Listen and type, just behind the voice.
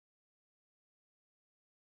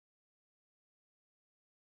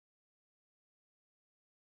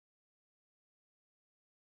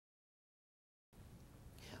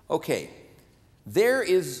Okay, there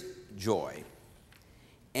is joy,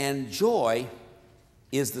 and joy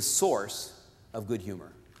is the source of good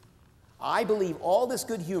humor. I believe all this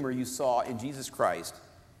good humor you saw in Jesus Christ,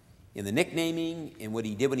 in the nicknaming, in what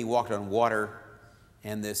he did when he walked on water,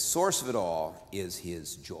 and the source of it all is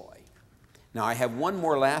his joy. Now, I have one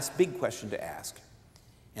more last big question to ask,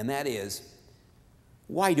 and that is,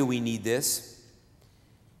 why do we need this?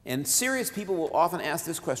 And serious people will often ask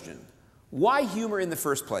this question: why humor in the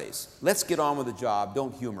first place? Let's get on with the job,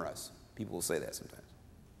 don't humor us. People will say that sometimes.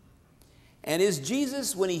 And is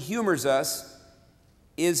Jesus, when he humors us,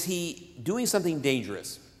 is he doing something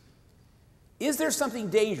dangerous? Is there something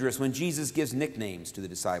dangerous when Jesus gives nicknames to the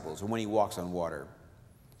disciples, or when he walks on water,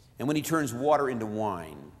 and when he turns water into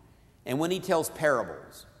wine, and when he tells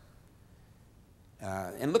parables?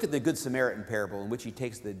 And look at the Good Samaritan parable, in which he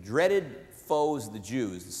takes the dreaded foes of the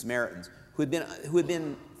Jews, the Samaritans, who had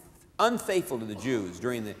been unfaithful to the Jews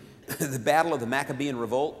during the battle of the Maccabean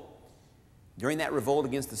revolt. During that revolt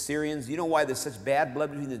against the Syrians, you know why there's such bad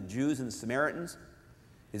blood between the Jews and the Samaritans?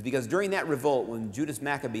 It's because during that revolt, when Judas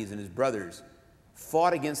Maccabees and his brothers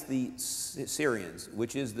fought against the Syrians,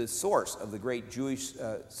 which is the source of the great Jewish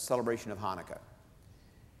celebration of Hanukkah,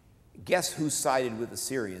 guess who sided with the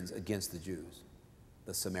Syrians against the Jews?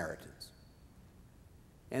 The Samaritans.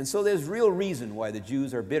 And so there's real reason why the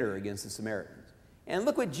Jews are bitter against the Samaritans. And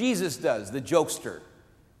look what Jesus does, the jokester,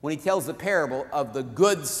 when he tells the parable of the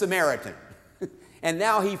Good Samaritan. And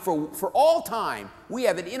now for all time, we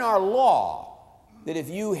have it in our law that if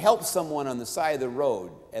you help someone on the side of the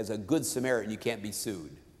road as a Good Samaritan, you can't be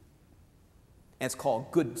sued. And it's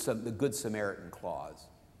called the Good Samaritan Clause.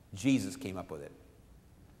 Jesus came up with it.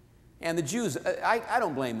 And the Jews, I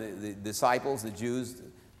don't blame the disciples, the Jews,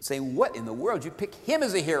 saying, what in the world? You pick him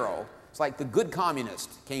as a hero. It's like the good communist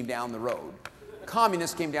came down the road.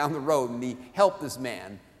 Communist came down the road and he helped this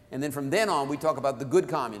man. And then from then on, we talk about the good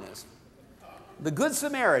communist. The Good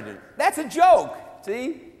Samaritan. That's a joke,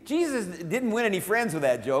 see? Jesus didn't win any friends with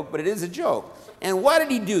that joke, but it is a joke. And why did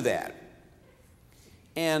he do that?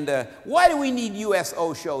 And why do we need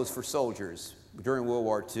USO shows for soldiers during World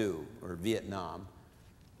War II or Vietnam?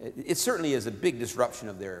 It certainly is a big disruption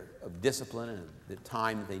of discipline and the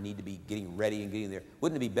time that they need to be getting ready and getting there.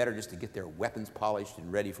 Wouldn't it be better just to get their weapons polished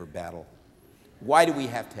and ready for battle? Why do we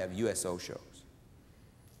have to have USO shows?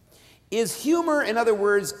 Is humor, in other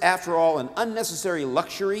words, after all, an unnecessary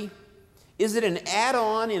luxury? Is it an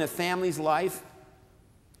add-on in a family's life?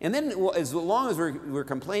 And then, as long as we're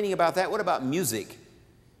complaining about that, what about music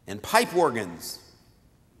and pipe organs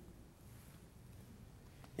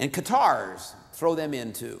and guitars? Throw them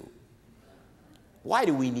in too. Why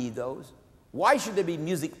do we need those? Why should there be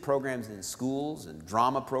music programs in schools and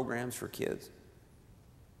drama programs for kids?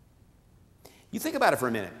 You think about it for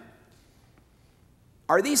a minute.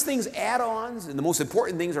 Are these things add-ons? And the most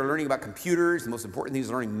important things are learning about computers, the most important things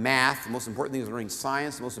are learning math, the most important things are learning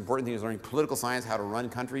science, the most important thing is learning political science, how to run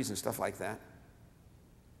countries and stuff like that.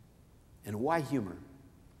 And why humor?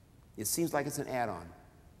 It seems like it's an add-on.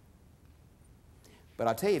 But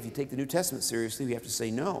I'll tell you, if you take the New Testament seriously, we have to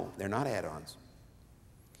say no, they're not add-ons.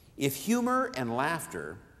 If humor and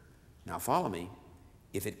laughter, now follow me,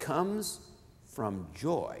 if it comes from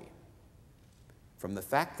joy, from the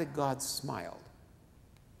fact that God smiled,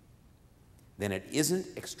 then it isn't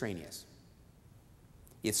extraneous.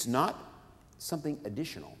 It's not something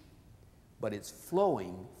additional, but it's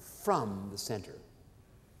flowing from the center.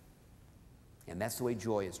 And that's the way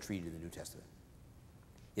joy is treated in the New Testament.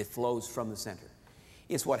 It flows from the center.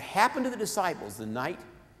 It's what happened to the disciples the night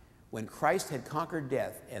when Christ had conquered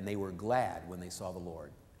death, and they were glad when they saw the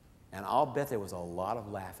Lord. And I'll bet there was a lot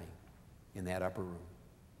of laughing in that upper room.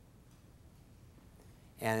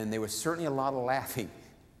 And there was certainly a lot of laughing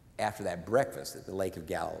after that breakfast at the Lake of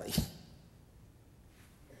Galilee.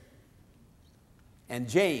 And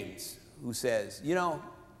James, who says, you know,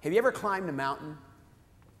 have you ever climbed a mountain?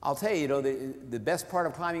 I'll tell you, the best part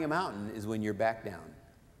of climbing a mountain is when you're back down.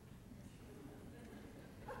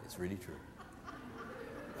 It's really true.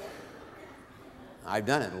 I've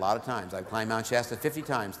done it a lot of times. I've climbed Mount Shasta 50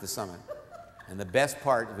 times to the summit. And the best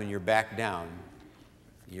part is when you're back down,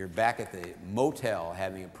 you're back at the motel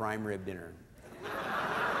having a prime rib dinner.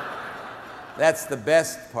 That's the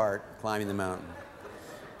best part, climbing the mountain.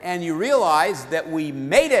 And you realize that we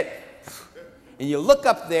made it. And you look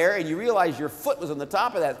up there and you realize your foot was on the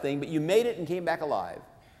top of that thing, but you made it and came back alive.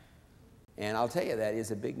 And I'll tell you, that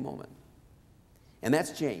is a big moment. And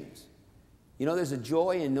that's James. You know, there's a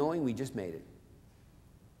joy in knowing we just made it.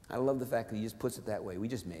 I love the fact that he just puts it that way. We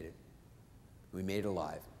just made it. We made it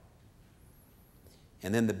alive.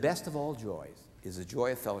 And then the best of all joys is the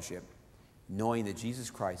joy of fellowship. knowing that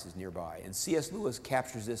Jesus Christ is nearby. And C.S. Lewis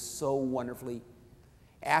captures this so wonderfully.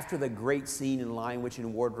 After the great scene in Lion, Witch,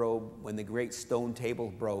 and Wardrobe, when the great stone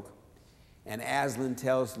table broke, and Aslan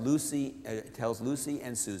tells Lucy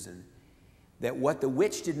and Susan that what the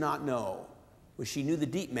witch did not know was she knew the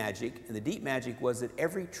deep magic, and the deep magic was that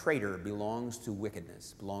every traitor belongs to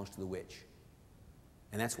wickedness, belongs to the witch.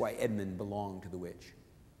 And that's why Edmund belonged to the witch.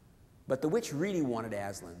 But the witch really wanted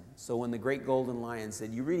Aslan. So when the great golden lion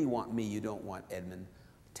said, "You really want me, you don't want Edmund.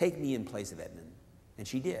 Take me in place of Edmund." And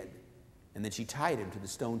she did. And then she tied him to the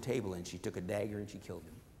stone table, and she took a dagger and she killed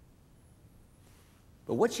him.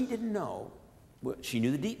 But what she didn't know, she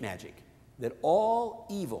knew the deep magic, that all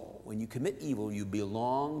evil, when you commit evil, you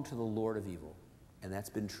belong to the Lord of evil. And that's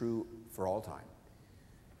been true for all time.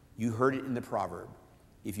 You heard it in the proverb.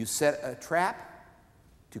 If you set a trap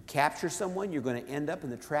to capture someone, you're going to end up in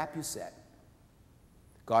the trap you set.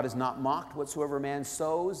 God is not mocked. Whatsoever a man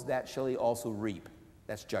sows, that shall he also reap.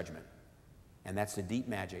 That's judgment. And that's the deep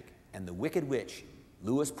magic. And the wicked witch,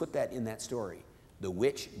 Lewis put that in that story. The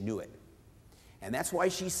witch knew it. And that's why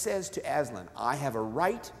she says to Aslan, "I have a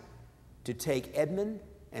right to take Edmund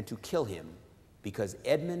and to kill him, because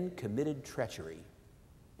Edmund committed treachery,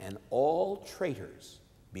 and all traitors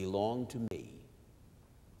belong to me."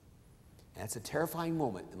 And that's a terrifying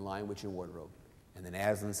moment in Lion, Witch, and Wardrobe. And then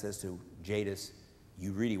Aslan says to Jadis,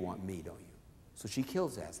 "You really want me, don't you?" So she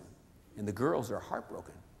kills Aslan. And the girls are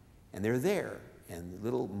heartbroken. And they're there. And the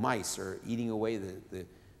little mice are eating away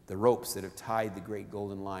the ropes that have tied the great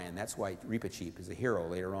golden lion. That's why Reepicheep is a hero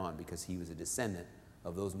later on, because he was a descendant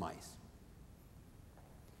of those mice.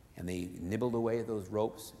 And they nibbled away at those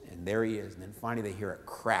ropes, and there he is. And then finally they hear a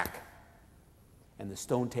crack, and the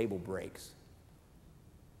stone table breaks.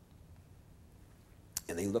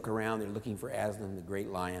 And they look around, they're looking for Aslan, the great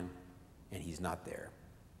lion, and he's not there.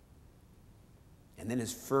 And then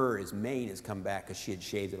his fur, his mane has come back because she had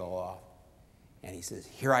shaved it all off. And he says,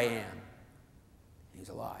 "Here I am." And he's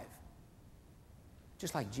alive.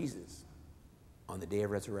 Just like Jesus on the day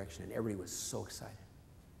of resurrection. And everybody was so excited.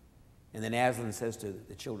 And then Aslan says to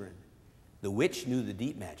the children, "The witch knew the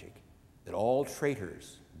deep magic, that all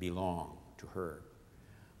traitors belong to her.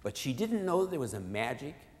 But she didn't know that there was a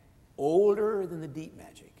magic older than the deep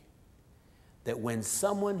magic, that when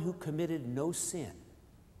someone who committed no sin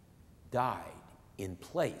died in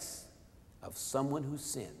place of someone who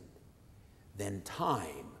sinned, then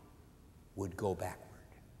time would go backward."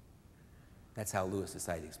 That's how Lewis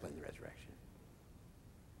decided to explain the resurrection.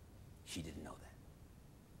 She didn't know that.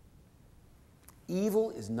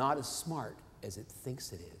 Evil is not as smart as it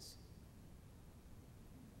thinks it is.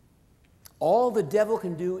 All the devil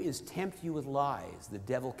can do is tempt you with lies. The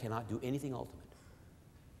devil cannot do anything ultimate.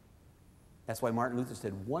 That's why Martin Luther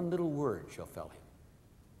said, "One little word shall fell him.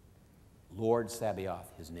 Lord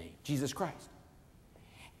Sabaoth, his name, Jesus Christ."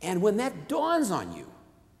 And when that dawns on you,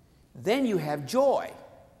 then you have joy.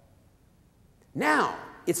 Now,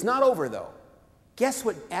 it's not over though. Guess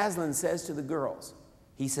what Aslan says to the girls?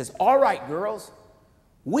 He says, "All right, girls,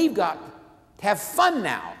 we've got to have fun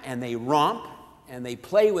now." And they romp, and they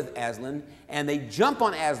play with Aslan, and they jump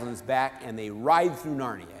on Aslan's back, and they ride through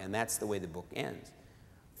Narnia. And that's the way the book ends.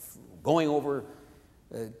 Going over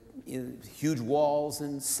huge walls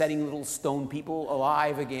and setting little stone people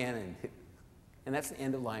alive again. And that's the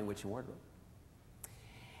end of Lion, Witch, and Wardrobe.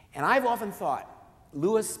 And I've often thought,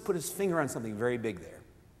 Lewis put his finger on something very big there.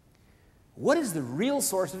 What is the real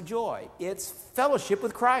source of joy? It's fellowship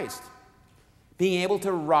with Christ. Being able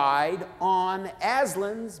to ride on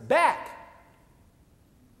Aslan's back.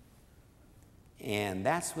 And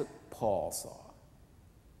that's what Paul saw.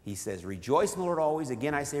 He says, "Rejoice in the Lord always.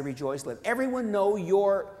 Again, I say rejoice. Let everyone know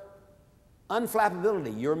your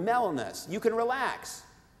unflappability, your mellowness. You can relax.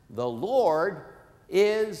 The Lord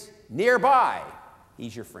is nearby.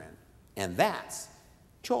 He's your friend." And that's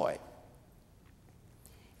joy.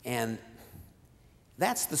 And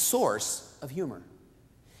that's the source of humor.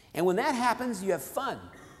 And when that happens, you have fun.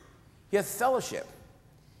 You have fellowship.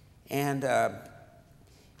 And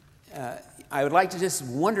I would like to just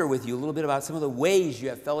wonder with you a little bit about some of the ways you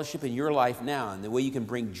have fellowship in your life now and the way you can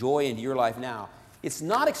bring joy into your life now. It's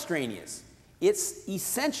not extraneous. It's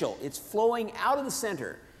essential. It's flowing out of the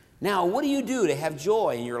center. Now, what do you do to have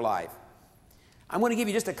joy in your life? I'm going to give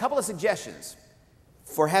you just a couple of suggestions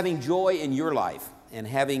for having joy in your life and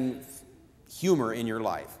having humor in your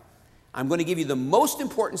life. I'm going to give you the most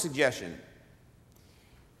important suggestion.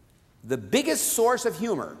 The biggest source of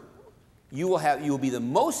humor, you will be the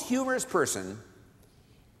most humorous person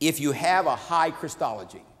if you have a high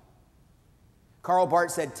Christology. Karl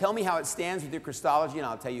Barth said, "Tell me how it stands with your Christology and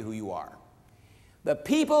I'll tell you who you are." The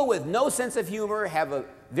people with no sense of humor have a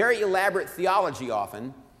very elaborate theology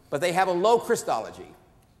often, but they have a low Christology.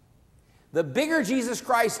 The bigger Jesus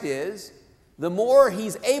Christ is, the more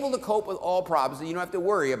he's able to cope with all problems, and you don't have to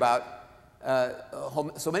worry about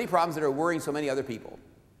so many problems that are worrying so many other people.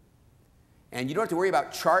 And you don't have to worry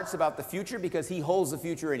about charts about the future because he holds the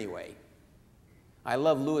future anyway. I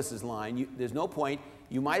love Lewis's line, there's no point,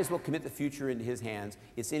 you might as well commit the future into his hands.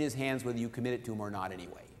 It's in his hands whether you commit it to him or not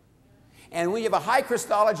anyway. And when you have a high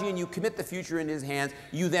Christology and you commit the future into his hands,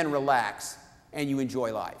 you then relax and you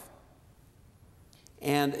enjoy life.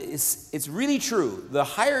 And it's really true. The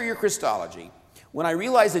higher your Christology, when I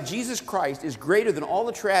realize that Jesus Christ is greater than all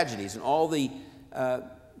the tragedies and all the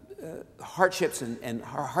hardships and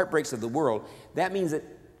heartbreaks of the world, that means that,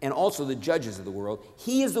 and also the judges of the world,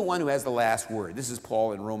 he is the one who has the last word. This is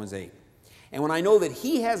Paul in Romans 8. And when I know that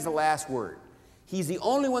he has the last word, he's the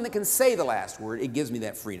only one that can say the last word, it gives me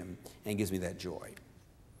that freedom and gives me that joy.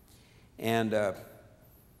 And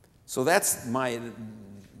so that's my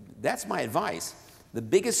advice. The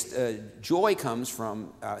biggest joy comes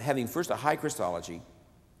from having first a high Christology,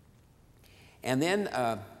 and then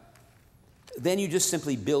you just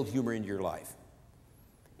simply build humor into your life.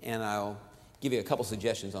 And I'll give you a couple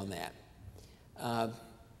suggestions on that.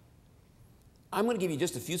 I'm going to give you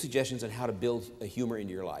just a few suggestions on how to build a humor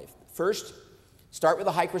into your life. First, start with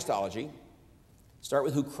a high Christology. Start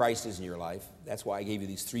with who Christ is in your life. That's why I gave you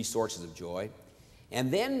these three sources of joy. And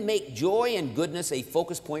then make joy and goodness a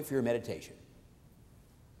focus point for your meditation.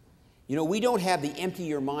 You know, we don't have the empty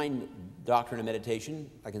your mind doctrine of meditation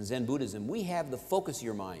like in Zen Buddhism. We have the focus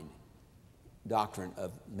your mind doctrine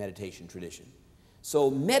of meditation tradition. So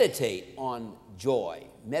meditate on joy.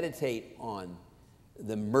 Meditate on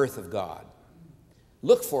the mirth of God.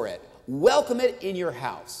 Look for it. Welcome it in your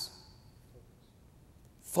house.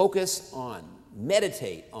 Focus on,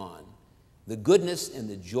 meditate on the goodness and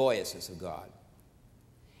the joyousness of God.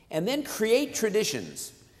 And then create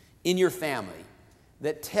traditions in your family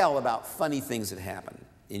that tell about funny things that happen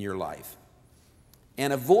in your life.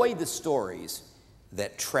 And avoid the stories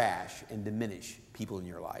that trash and diminish people in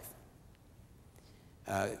your life.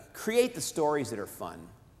 Create the stories that are fun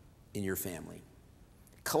in your family.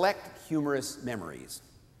 Collect humorous memories.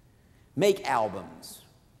 Make albums.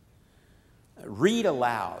 Read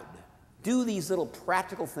aloud. Do these little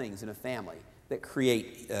practical things in a family that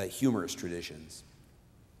create humorous traditions.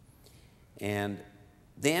 And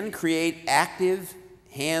then create active,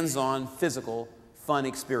 hands-on, physical, fun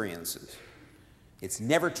experiences. It's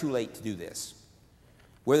never too late to do this.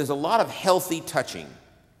 Where there's a lot of healthy touching,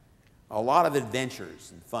 a lot of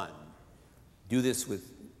adventures and fun. Do this with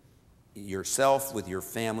yourself, with your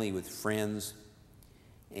family, with friends.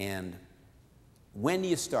 And when do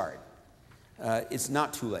you start? It's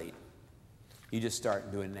not too late. You just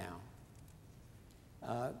start doing it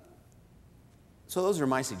now. So those are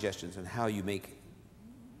my suggestions on how you make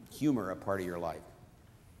humor a part of your life.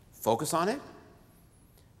 Focus on it.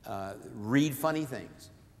 Read funny things.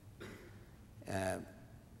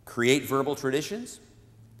 Create verbal traditions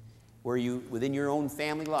where you, within your own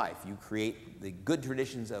family life, you create the good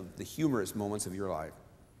traditions of the humorous moments of your life.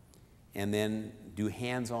 And then do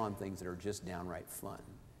hands-on things that are just downright fun.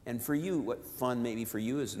 And for you, what fun maybe for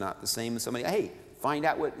you is not the same as somebody. Hey, find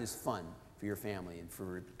out what is fun for your family and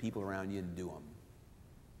for people around you and do them.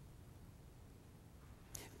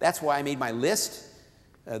 That's why I made my list.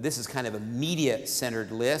 This is kind of a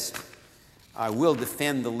media-centered list. I will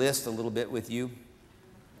defend the list a little bit with you.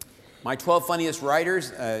 My 12 funniest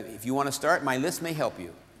writers, if you want to start, my list may help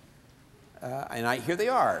you. And here they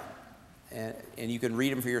are. And you can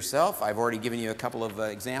read them for yourself. I've already given you a couple of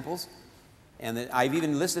examples. And I've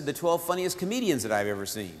even listed the 12 funniest comedians that I've ever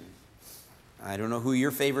seen. I don't know who your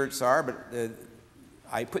favorites are, but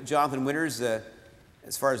I put Jonathan Winters,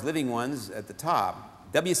 as far as living ones, at the top.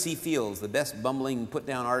 W.C. Fields, the best bumbling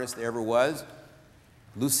put-down artist there ever was.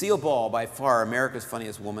 Lucille Ball, by far America's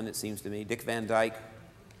funniest woman, it seems to me. Dick Van Dyke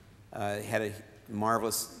had a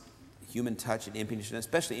marvelous human touch and impish,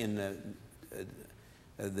 especially in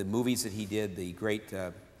the movies that he did, the great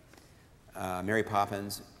Mary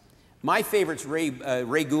Poppins. My favorites, Ray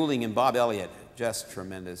Goulding and Bob Elliott, just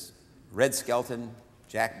tremendous. Red Skelton,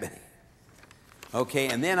 Jack Benny. Okay,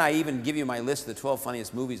 and then I even give you my list of the 12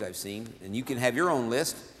 funniest movies I've seen, and you can have your own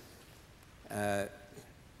list.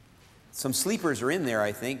 Some sleepers are in there,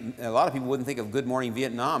 I think. A lot of people wouldn't think of Good Morning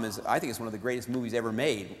Vietnam as, I think it's one of the greatest movies ever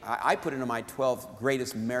made. I put into my 12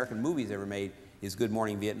 greatest American movies ever made is Good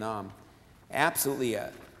Morning Vietnam. Absolutely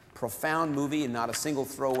a profound movie and not a single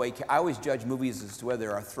throwaway. I always judge movies as to whether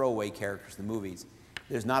there are throwaway characters in the movies.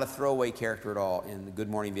 There's not a throwaway character at all in Good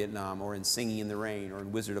Morning Vietnam or in Singing in the Rain or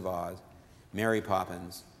in Wizard of Oz. Mary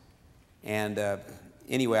Poppins. And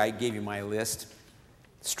anyway, I gave you my list.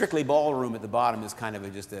 Strictly Ballroom at the bottom is kind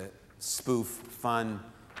of just a spoof, fun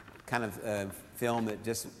kind of film that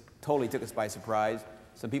just totally took us by surprise.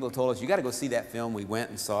 Some people told us, you got to go see that film. We went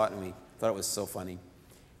and saw it, and we thought it was so funny.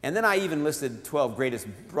 And then I even listed 12 greatest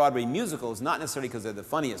Broadway musicals, not necessarily because they're the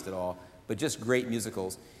funniest at all, but just great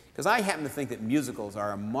musicals. Because I happen to think that musicals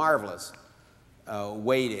are a marvelous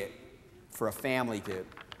way for a family to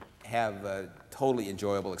have totally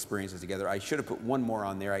enjoyable experiences together. I should have put one more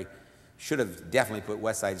on there. I should have definitely put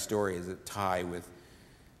West Side Story as a tie with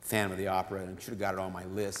Phantom of the Opera, and should have got it on my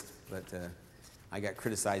list, but I got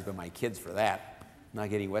criticized by my kids for that, not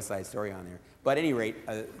getting West Side Story on there. But at any rate,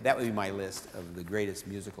 that would be my list of the greatest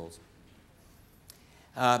musicals.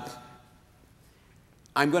 I'm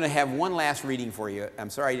going to have one last reading for you. I'm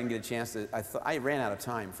sorry I didn't get a chance to. I ran out of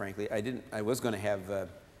time, frankly. I was going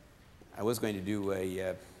to do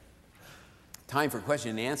a time for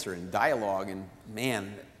question and answer and dialogue, and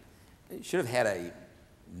man, I should have had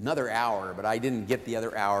another hour, but I didn't get the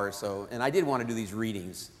other hour. And I did want to do these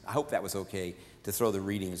readings. I hope that was okay to throw the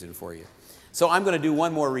readings in for you. So I'm going to do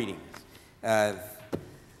one more reading.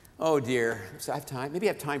 Oh dear, so I have time. Maybe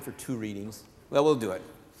I have time for 2 readings. Well, we'll do it.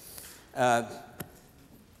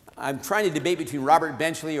 I'm trying to debate between Robert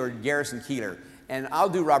Benchley or Garrison Keillor, and I'll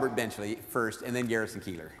do Robert Benchley first, and then Garrison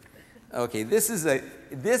Keillor. Okay, this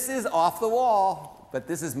is off the wall, but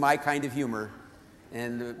this is my kind of humor,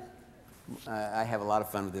 and I have a lot of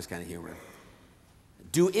fun with this kind of humor.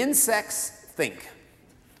 Do insects think?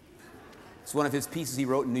 It's one of his pieces he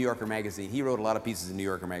wrote in New Yorker magazine. He wrote a lot of pieces in New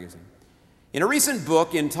Yorker magazine. In a recent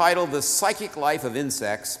book entitled The Psychic Life of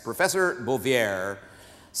Insects, Professor Bouvier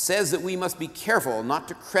says that we must be careful not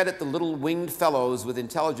to credit the little winged fellows with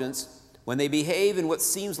intelligence when they behave in what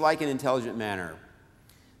seems like an intelligent manner.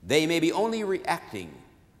 They may be only reacting.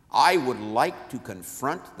 I would like to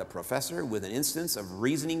confront the professor with an instance of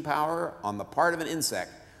reasoning power on the part of an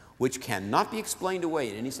insect which cannot be explained away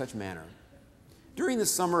in any such manner. During the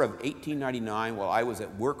summer of 1899, while I was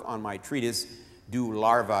at work on my treatise, Do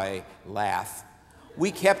Larvae Laugh,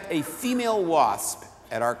 we kept a female wasp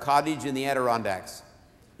at our cottage in the Adirondacks.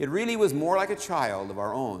 It really was more like a child of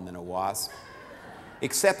our own than a wasp,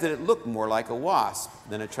 except that it looked more like a wasp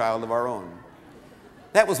than a child of our own.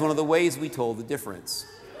 That was one of the ways we told the difference.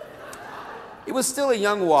 It was still a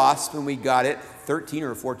young wasp when we got it, 13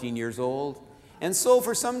 or 14 years old, and so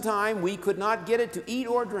for some time we could not get it to eat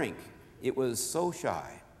or drink. It was so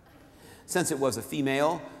shy. Since it was a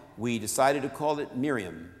female, we decided to call it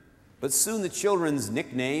Miriam, but soon the children's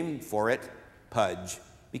nickname for it, Pudge,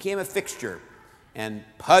 became a fixture, and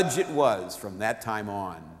Pudge it was from that time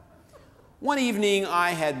on. One evening,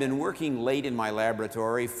 I had been working late in my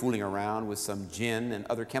laboratory, fooling around with some gin and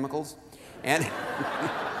other chemicals, and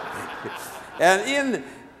in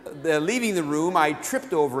leaving the room, I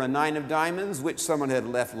tripped over a 9 of diamonds, which someone had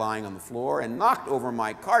left lying on the floor, and knocked over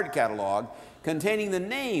my card catalog containing the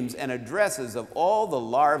names and addresses of all the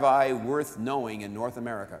larvae worth knowing in North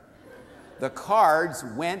America. The cards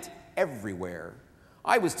went everywhere.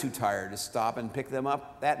 I was too tired to stop and pick them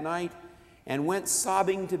up that night, and went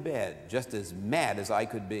sobbing to bed, just as mad as I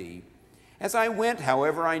could be. As I went,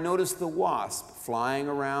 however, I noticed the wasp flying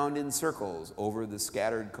around in circles over the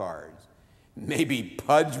scattered cards. Maybe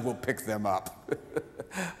Pudge will pick them up,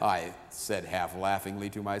 I said half laughingly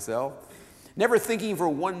to myself, never thinking for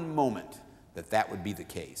one moment that that would be the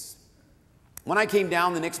case. When I came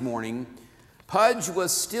down the next morning, Pudge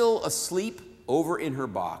was still asleep over in her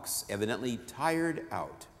box, evidently tired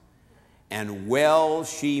out. And well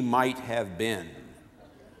she might have been,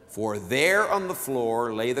 for there on the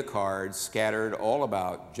floor lay the cards scattered all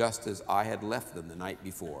about just as I had left them the night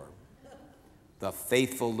before. The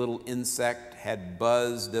faithful little insect had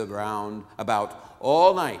buzzed around about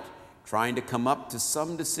all night, trying to come up to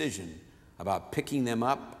some decision about picking them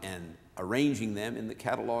up and arranging them in the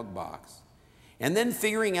catalog box, and then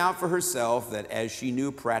figuring out for herself that as she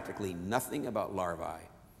knew practically nothing about larvae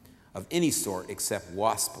of any sort except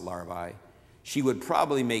wasp larvae, she would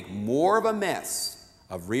probably make more of a mess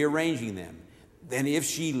of rearranging them than if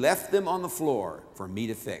she left them on the floor for me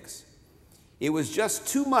to fix. It was just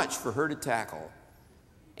too much for her to tackle,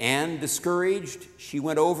 and discouraged, she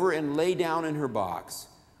went over and lay down in her box,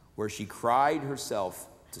 where she cried herself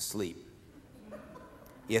to sleep.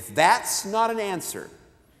 If that's not an answer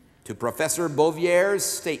to Professor Bouvier's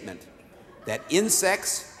statement that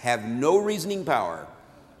insects have no reasoning power,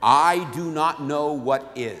 I do not know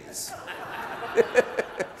what is.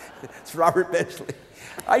 It's Robert Benchley.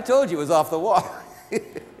 I told you it was off the wall.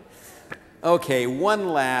 Okay, one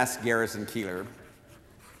last Garrison Keillor.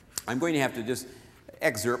 I'm going to have to just,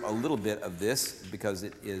 excerpt a little bit of this because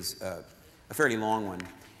it is a fairly long one,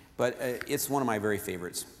 but it's one of my very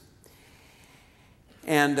favorites.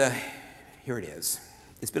 And here it is.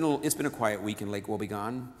 It's been a quiet week in Lake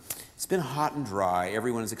Wobegon. It's been hot and dry.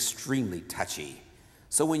 Everyone is extremely touchy.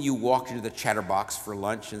 So when you walked into the chatterbox for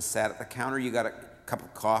lunch and sat at the counter, you got a cup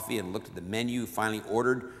of coffee and looked at the menu, finally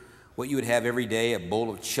ordered what you would have every day, a bowl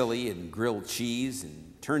of chili and grilled cheese,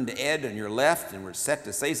 and turned to Ed on your left and were set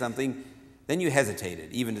to say something. Then you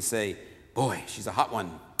hesitated, even to say, "Boy, she's a hot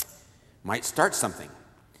one. Might start something."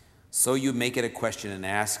 So you make it a question and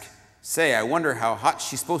ask, "Say, I wonder how hot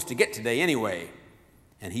she's supposed to get today anyway."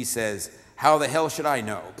 And he says, "How the hell should I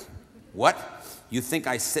know?" "What? You think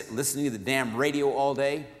I sit listening to the damn radio all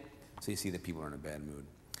day?" So you see that people are in a bad mood.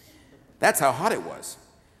 That's how hot it was.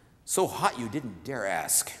 So hot you didn't dare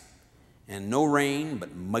ask. And no rain,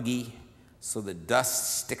 but muggy, so the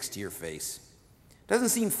dust sticks to your face. Doesn't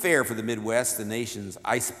seem fair for the Midwest, the nation's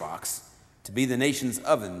icebox, to be the nation's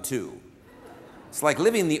oven, too. It's like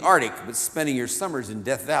living in the Arctic, but spending your summers in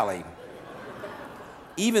Death Valley.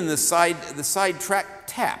 Even the side track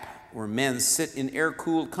tap, where men sit in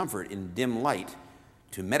air-cooled comfort in dim light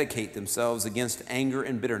to medicate themselves against anger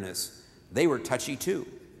and bitterness, they were touchy too.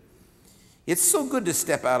 It's so good to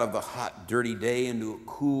step out of the hot, dirty day into a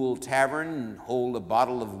cool tavern and hold a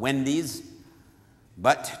bottle of Wendy's.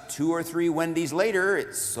 But 2 or 3 Wendy's later,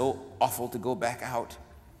 it's so awful to go back out.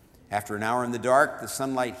 After an hour in the dark, the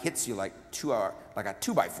sunlight hits you like a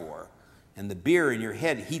 2x4, and the beer in your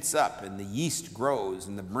head heats up, and the yeast grows,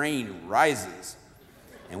 and the brain rises.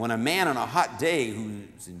 And when a man on a hot day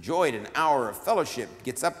who's enjoyed an hour of fellowship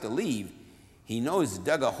gets up to leave, he knows he's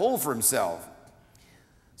dug a hole for himself.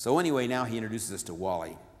 So anyway, now he introduces us to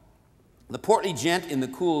Wally. The portly gent in the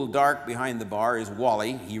cool dark behind the bar is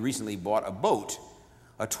Wally. He recently bought a boat,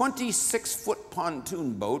 a 26-foot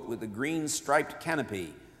pontoon boat with a green striped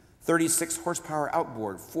canopy, 36 horsepower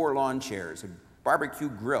outboard, 4 lawn chairs, a barbecue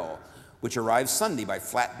grill, which arrived Sunday by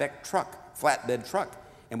flatbed truck,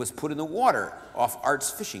 and was put in the water off Art's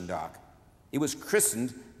fishing dock. It was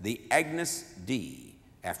christened the Agnes D,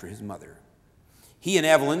 after his mother. He and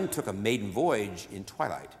Evelyn took a maiden voyage in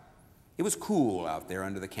twilight. It was cool out there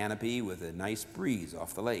under the canopy with a nice breeze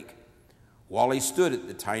off the lake. Wally stood at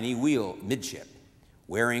the tiny wheel midship,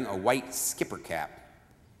 wearing a white skipper cap.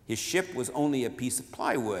 His ship was only a piece of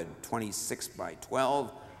plywood, 26 by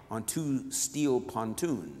 12, on 2 steel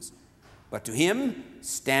pontoons. But to him,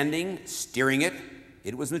 standing, steering it,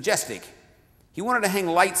 it was majestic. He wanted to hang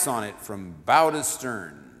lights on it from bow to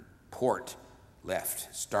stern, port,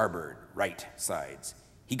 left, starboard, right sides.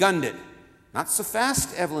 He gunned it. "Not so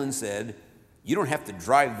fast," Evelyn said. "You don't have to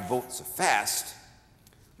drive the boat so fast."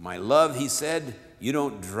 "My love," he said, "you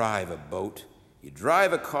don't drive a boat. You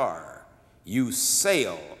drive a car. You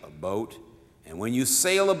sail a boat. And when you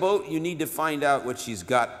sail a boat, you need to find out what she's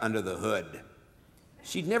got under the hood."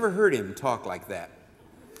 She'd never heard him talk like that.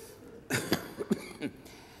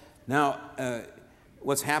 Now,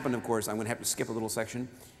 what's happened, of course, I'm going to have to skip a little section.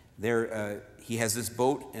 He has this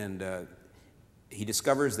boat, and he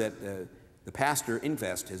discovers that the pastor,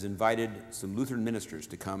 Ingvest, has invited some Lutheran ministers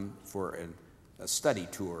to come for a study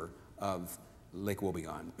tour of Lake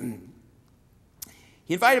Wobegon.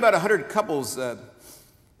 He invited about 100 couples. Well,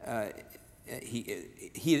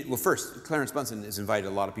 first, Clarence Bunson has invited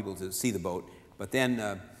a lot of people to see the boat, but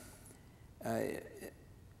then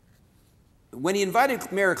when he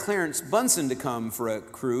invited Mayor Clarence Bunson to come for a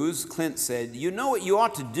cruise, Clint said, "You know what you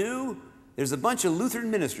ought to do? There's a bunch of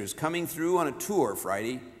Lutheran ministers coming through on a tour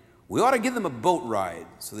Friday. We ought to give them a boat ride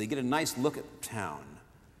so they get a nice look at town."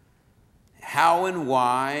 How and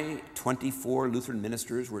why 24 Lutheran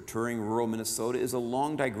ministers were touring rural Minnesota is a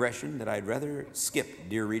long digression that I'd rather skip,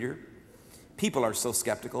 dear reader. People are so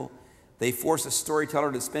skeptical. They force a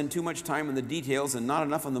storyteller to spend too much time on the details and not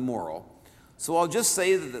enough on the moral. So I'll just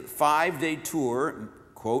say that the 5-day tour,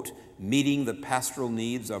 quote, "meeting the pastoral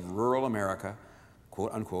needs of rural America,"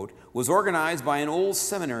 quote unquote, was organized by an old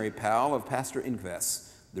seminary pal of Pastor Ingvest,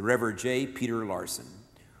 the Reverend J. Peter Larson,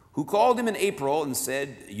 who called him in April and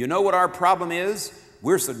said, "You know what our problem is?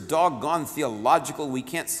 We're so doggone theological we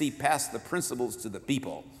can't see past the principles to the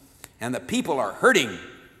people. And the people are hurting.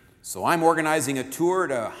 So I'm organizing a tour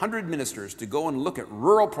to 100 ministers to go and look at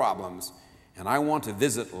rural problems, and I want to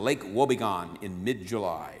visit Lake Wobegon in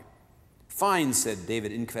mid-July." "Fine," said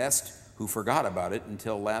David Ingvest, who forgot about it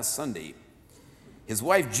until last Sunday. His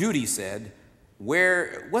wife Judy said,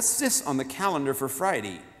 "What's this on the calendar for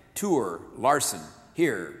Friday? Tour, Larson,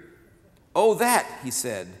 here." "Oh, that," he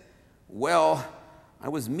said. "Well, I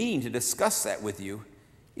was meaning to discuss that with you.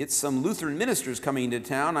 It's some Lutheran ministers coming into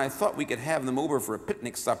town. I thought we could have them over for a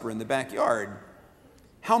picnic supper in the backyard."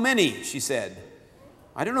 How many? She said.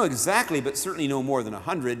 I don't know exactly, but certainly no more than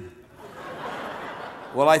 100.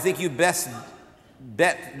 Well, I think best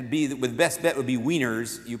bet would be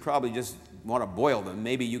wieners. You probably just want to boil them.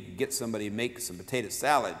 Maybe you could get somebody to make some potato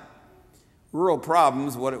salad. Rural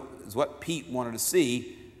problems is what Pete wanted to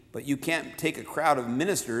see, but you can't take a crowd of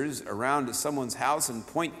ministers around to someone's house and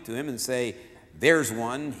point to him and say, there's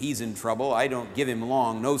one, he's in trouble, I don't give him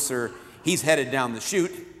long. No, sir, he's headed down the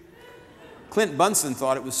chute. Clint Bunsen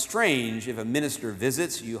thought it was strange if a minister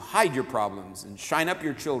visits, you hide your problems and shine up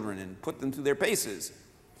your children and put them through their paces,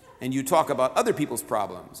 and you talk about other people's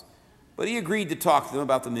problems. But he agreed to talk to them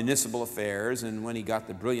about the municipal affairs, and when he got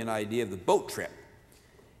the brilliant idea of the boat trip.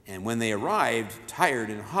 And when they arrived, tired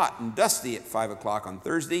and hot and dusty at 5 o'clock on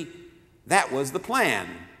Thursday, that was the plan.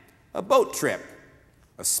 A boat trip,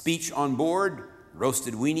 a speech on board,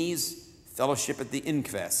 roasted weenies, fellowship at the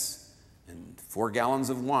inquest, and 4 gallons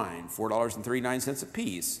of wine, $4.39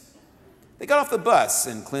 apiece. They got off the bus,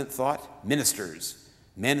 and Clint thought, ministers,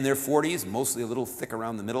 men in their 40s, mostly a little thick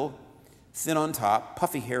around the middle, thin on top,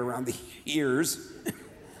 puffy hair around the ears,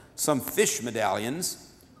 some fish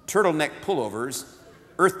medallions, turtleneck pullovers,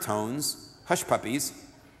 earth tones, hush puppies.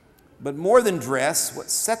 But more than dress, what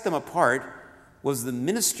set them apart was the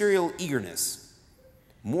ministerial eagerness.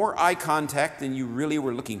 More eye contact than you really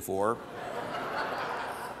were looking for.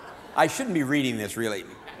 I shouldn't be reading this, really.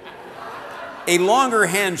 A longer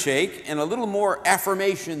handshake and a little more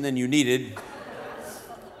affirmation than you needed.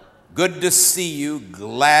 Good to see you.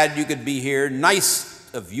 Glad you could be here.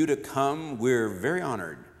 Nice of you to come. We're very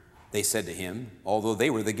honored, they said to him, although they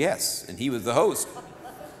were the guests and he was the host.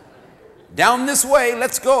 Down this way,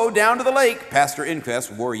 let's go down to the lake. Pastor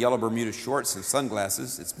Inquest wore yellow Bermuda shorts and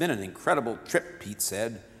sunglasses. It's been an incredible trip, Pete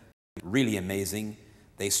said. Really amazing.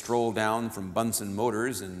 They strolled down from Bunsen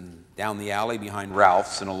Motors and down the alley behind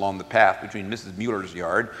Ralph's and along the path between Mrs. Mueller's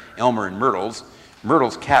yard, Elmer and Myrtle's.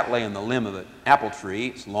 Myrtle's cat lay on the limb of an apple tree.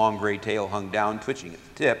 Its long gray tail hung down, twitching at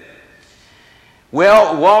the tip.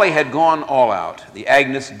 Well, Wally had gone all out. The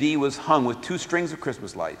Agnes D was hung with 2 strings of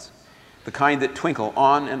Christmas lights, the kind that twinkle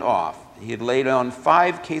on and off. He had laid on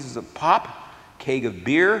 5 cases of pop, keg of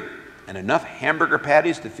beer, and enough hamburger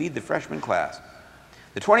patties to feed the freshman class.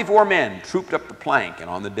 The 24 men trooped up the plank and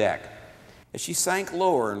on the deck. As she sank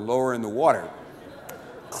lower and lower in the water,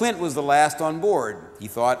 Clint was the last on board. He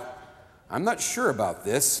thought, I'm not sure about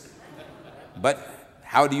this, but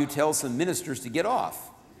how do you tell some ministers to get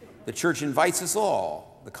off? The church invites us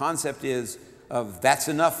all. The concept is of that's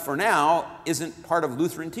enough for now isn't part of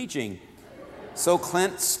Lutheran teaching. So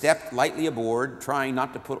Clint stepped lightly aboard, trying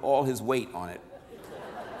not to put all his weight on it.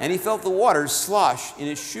 And he felt the water slosh in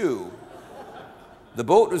his shoe. The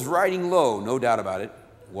boat was riding low, no doubt about it.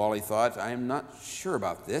 Wally thought, I am not sure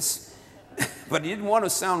about this. But he didn't want to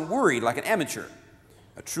sound worried like an amateur.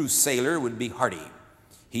 A true sailor would be hearty.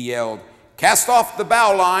 He yelled, cast off the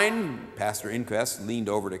bow line. Pastor Inquest leaned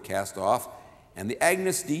over to cast off, and the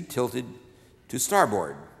Agnes D tilted to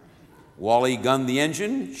starboard. Wally gunned the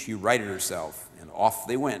engine, she righted herself, and off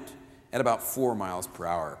they went at about 4 miles per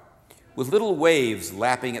hour, with little waves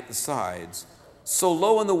lapping at the sides, so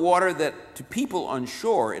low in the water that to people on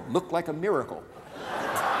shore it looked like a miracle.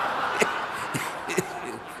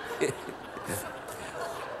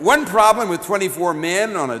 One problem with 24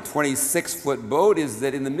 men on a 26-foot boat is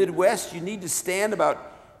that in the Midwest you need to stand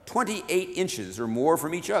about 28 inches or more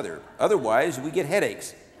from each other. Otherwise, we get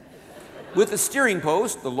headaches. With the steering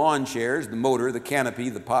post, the lawn chairs, the motor, the canopy,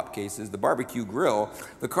 the pop cases, the barbecue grill,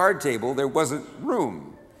 the card table, there wasn't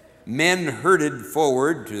room. Men herded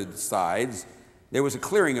forward to the sides. There was a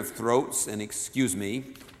clearing of throats and excuse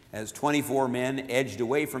me as 24 men edged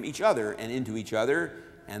away from each other and into each other,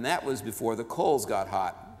 and that was before the coals got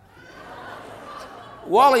hot.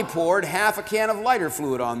 Wally poured half a can of lighter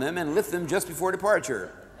fluid on them and lit them just before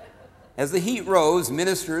departure. As the heat rose,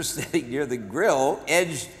 ministers sitting near the grill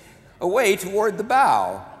edged away toward the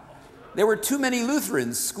bow. There were too many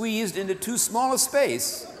Lutherans squeezed into too small a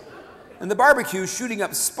space, and the barbecue shooting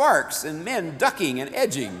up sparks and men ducking and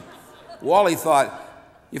edging. Wally thought,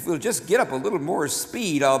 if we'll just get up a little more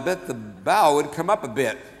speed, I'll bet the bow would come up a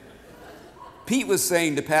bit. Pete was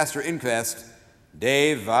saying to Pastor Inquest,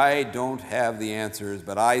 Dave, I don't have the answers,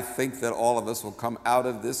 but I think that all of us will come out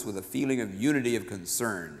of this with a feeling of unity of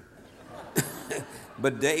concern.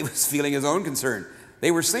 But Dave was feeling his own concern.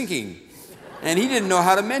 They were sinking, and he didn't know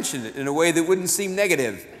how to mention it in a way that wouldn't seem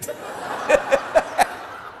negative.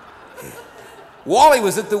 Wally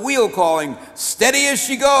was at the wheel calling, steady as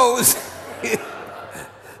she goes.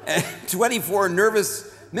 And 24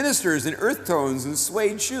 nervous ministers in earth tones and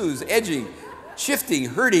suede shoes, edging, shifting,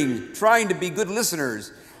 hurting, trying to be good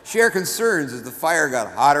listeners. share concerns as the fire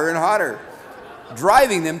got hotter and hotter,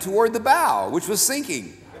 driving them toward the bow, which was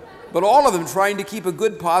sinking, but all of them trying to keep a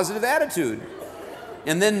good, positive attitude.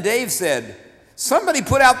 And then Dave said, "Somebody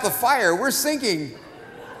put out the fire, we're sinking."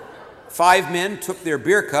 5 men took their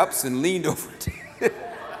beer cups and leaned over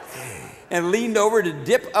to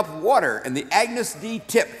dip up water, and the Agnes D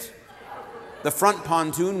tipped. The front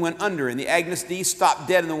pontoon went under, and the Agnes D stopped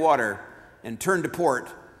dead in the water and turned to port,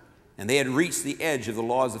 and they had reached the edge of the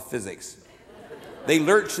laws of physics. They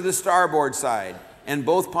lurched to the starboard side, and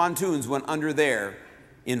both pontoons went under there.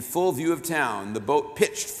 In full view of town, the boat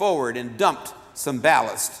pitched forward and dumped some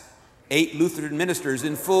ballast. 8 Lutheran ministers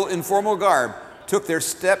in full informal garb took their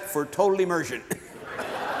step for total immersion.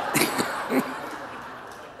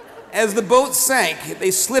 As the boat sank,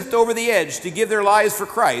 they slipped over the edge to give their lives for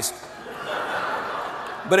Christ.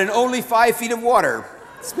 But in only 5 feet of water,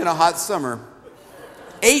 it's been a hot summer.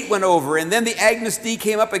 8 went over, and then the Agnes D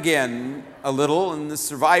came up again a little, and the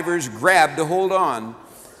survivors grabbed to hold on.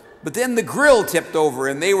 But then the grill tipped over,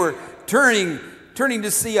 and they were turning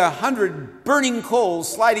to see 100 burning coals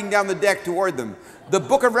sliding down the deck toward them. The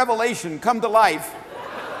book of Revelation come to life.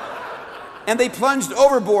 And they plunged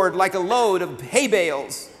overboard like a load of hay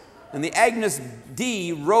bales. And the Agnes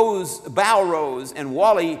D bow rose, and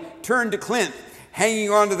Wally turned to Clint, hanging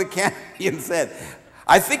onto the canopy, and said,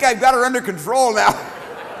 "I think I've got her under control now."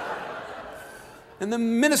 And the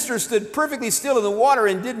minister stood perfectly still in the water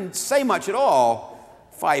and didn't say much at all.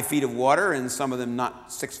 5 feet of water, and some of them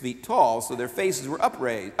not 6 feet tall, so their faces were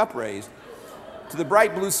upraised to the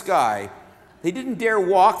bright blue sky. They didn't dare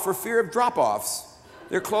walk for fear of drop-offs.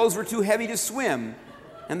 Their clothes were too heavy to swim,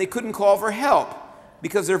 and they couldn't call for help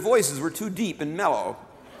because their voices were too deep and mellow.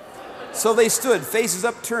 So they stood, faces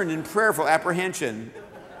upturned in prayerful apprehension.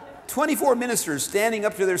 24 ministers standing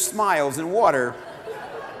up to their smiles in water,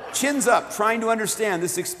 chins up, trying to understand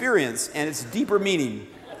this experience and its deeper meaning.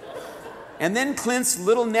 And then Clint's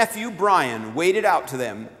little nephew, Brian, waded out to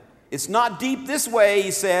them. "It's not deep this way,"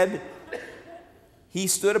 he said. He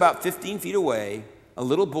stood about 15 feet away, a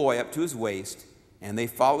little boy up to his waist, and they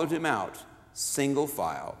followed him out, single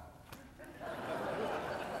file.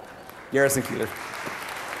 Garrison Keillor.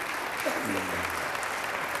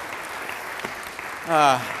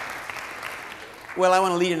 Well, I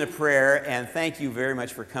want to lead into prayer, and thank you very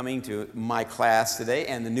much for coming to my class today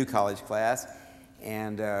and the New College class.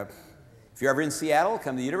 And if you're ever in Seattle,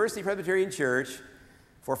 come to the University Presbyterian Church,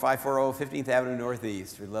 4540 15th Avenue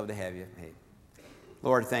Northeast. We'd love to have you. Hey.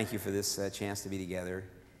 Lord, thank you for this chance to be together.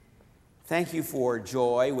 Thank you for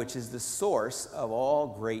joy, which is the source of all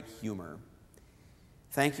great humor.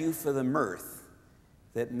 Thank you for the mirth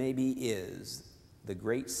that maybe is the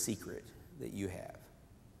great secret that you have.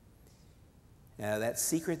 That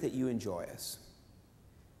secret that you enjoy us,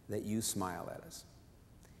 that you smile at us.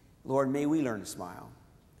 Lord, may we learn to smile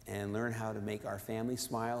and learn how to make our family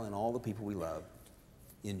smile and all the people we love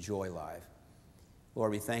enjoy life.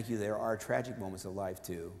 Lord, we thank you. There are tragic moments of life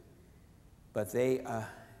too, but they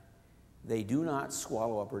do not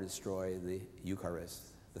swallow up or destroy the Eucharist,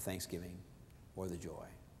 the thanksgiving, or the joy,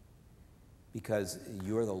 because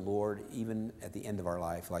you're the Lord even at the end of our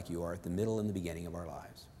life, like you are at the middle and the beginning of our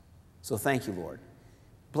lives. So thank you, Lord.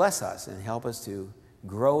 Bless us and help us to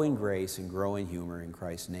grow in grace and grow in humor. In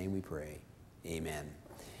Christ's name we pray. Amen.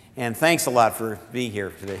 And thanks a lot for being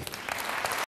here today.